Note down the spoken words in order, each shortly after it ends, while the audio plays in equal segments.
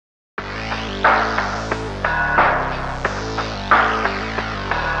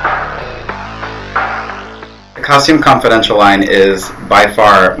The Costume Confidential line is by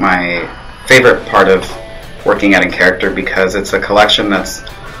far my favorite part of working at InCharacter because it's a collection that's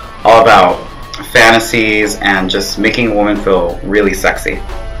all about fantasies and just making a woman feel really sexy.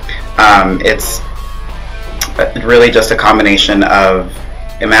 It's really just a combination of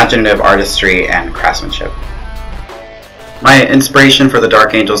imaginative artistry and craftsmanship. My inspiration for the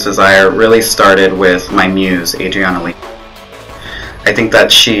Dark Angel's Desire really started with my muse, Adriana Lee. I think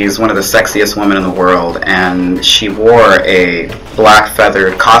that she's one of the sexiest women in the world, and she wore a black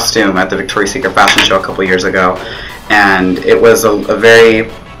feathered costume at the Victoria's Secret fashion show a couple years ago, and it was a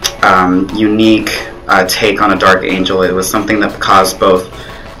very unique take on a dark angel. It was something that caused both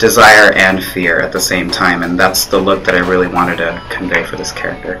desire and fear at the same time, and that's the look that I really wanted to convey for this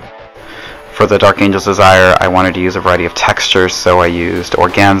character. For the Dark Angel's Desire, I wanted to use a variety of textures, so I used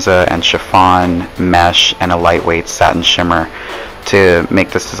organza and chiffon, mesh, and a lightweight satin shimmer to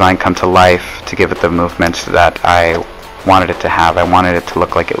make this design come to life, to give it the movement that I wanted it to have. I wanted it to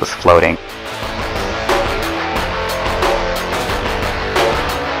look like it was floating.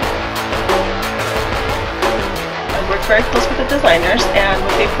 I work very close with the designers, and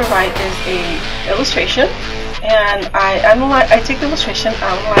what they provide is a illustration, and I take the illustration,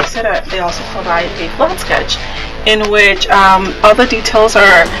 analyze it. They also provide a flat sketch in which all the details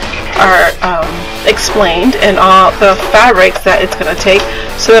are explained and all the fabrics that it's going to take,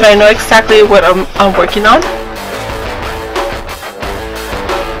 so that I know exactly what I'm working on.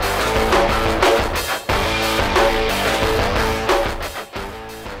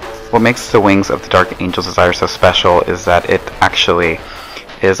 What makes the wings of the Dark Angel's Desire so special is that it actually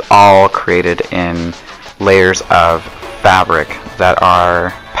is all created in layers of fabric that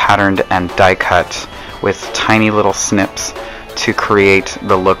are patterned and die cut with tiny little snips to create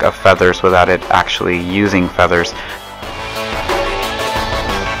the look of feathers without it actually using feathers.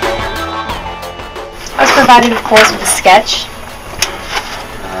 I was provided, of course, with a sketch.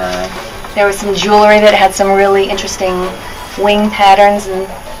 There was some jewelry that had some really interesting wing patterns and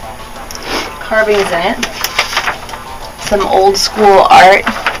carvings in it. Some old school art,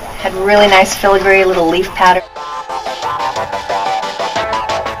 had really nice filigree little leaf pattern.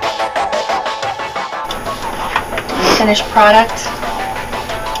 Finished product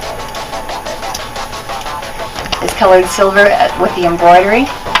is colored silver with the embroidery,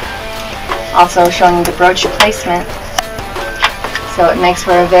 also showing the brooch placement, so it makes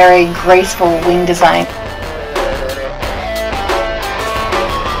for a very graceful wing design.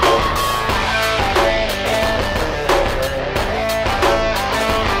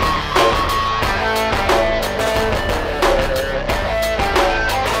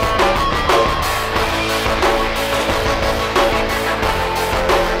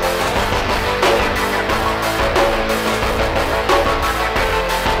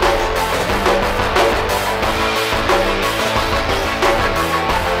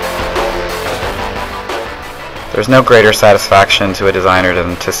 There's no greater satisfaction to a designer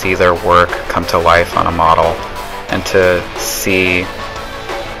than to see their work come to life on a model and to see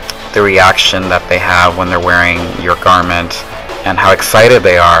the reaction that they have when they're wearing your garment and how excited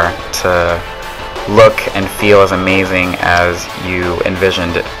they are to look and feel as amazing as you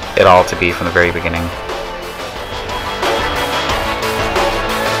envisioned it all to be from the very beginning.